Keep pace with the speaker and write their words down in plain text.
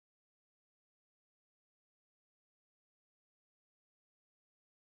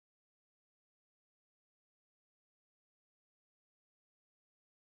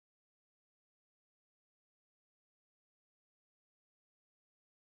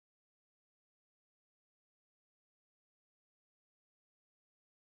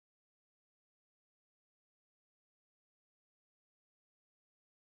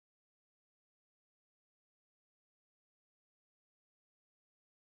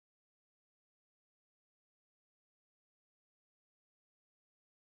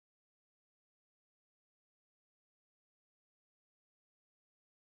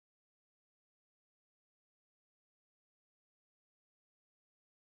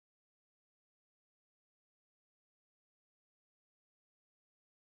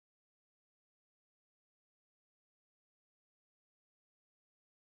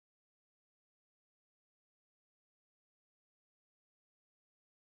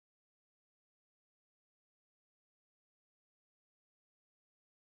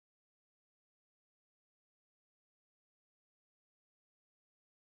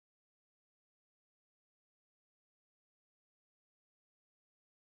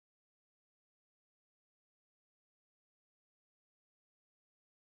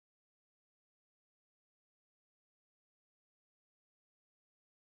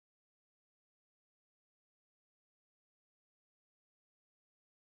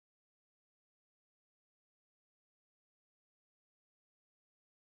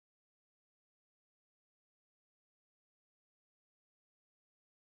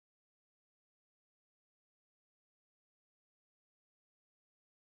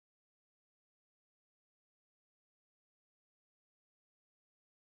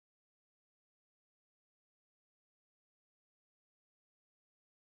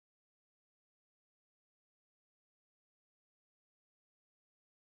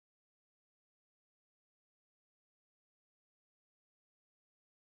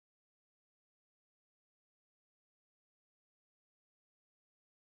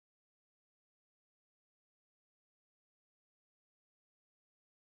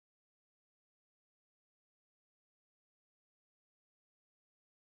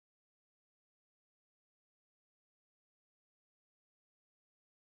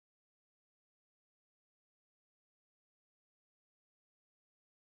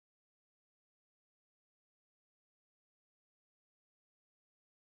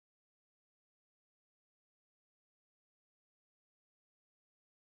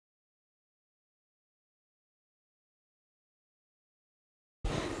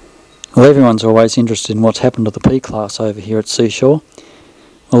Well, everyone's always interested in what's happened to the P-class over here at Seashore.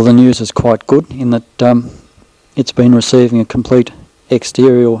 Well, the news is quite good in that it's been receiving a complete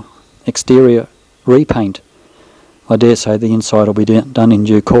exterior repaint. I dare say the inside will be done in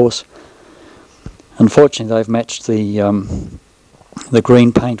due course. Unfortunately, they've matched the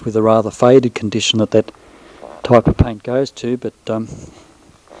green paint with a rather faded condition that type of paint goes to, but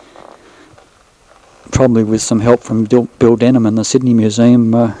probably with some help from Bill Denham and the Sydney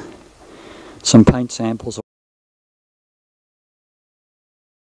Museum, some paint samples.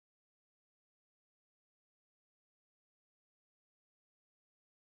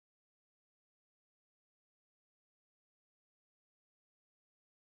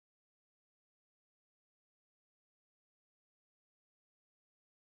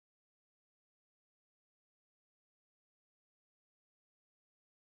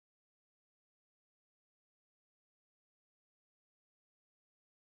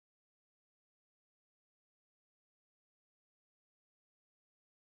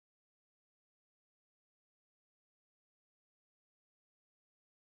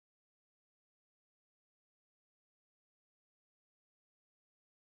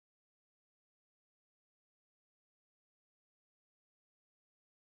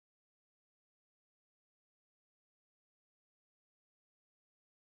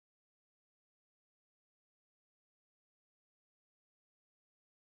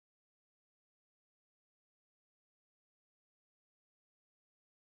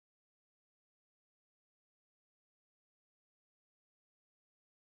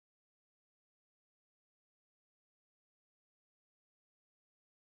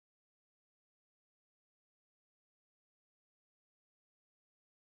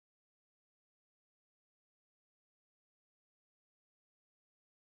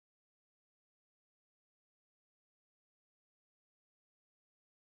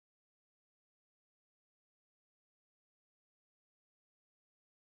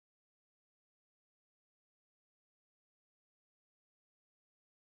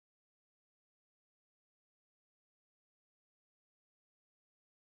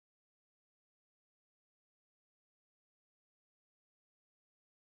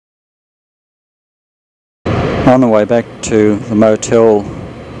 On the way back to the motel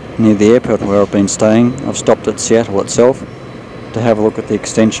near the airport where I've been staying, I've stopped at Seattle itself to have a look at the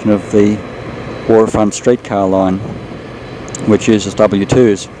extension of the waterfront streetcar line, which uses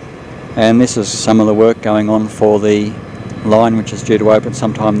W2s. And this is some of the work going on for the line, which is due to open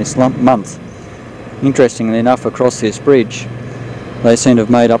sometime this month. Interestingly enough, across this bridge they seem to have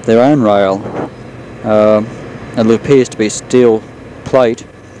made up their own rail. It appears to be steel plate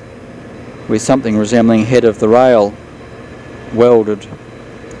with something resembling head of the rail welded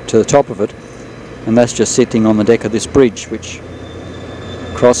to the top of it, and that's just sitting on the deck of this bridge which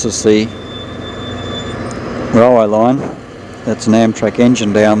crosses the railway line. That's an Amtrak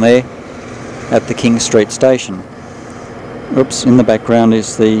engine down there at the King Street station. Oops, in the background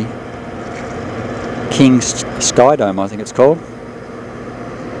is the King Sky Dome, I think it's called.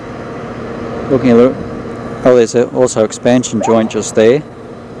 Looking a little, oh, there's also expansion joint just there.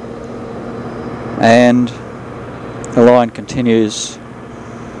 And the line continues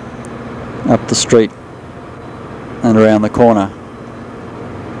up the street and around the corner.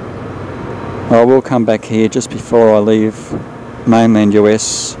 I will come back here just before I leave mainland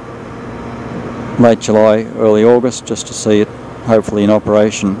US, late July, early August, just to see it hopefully in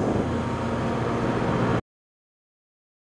operation.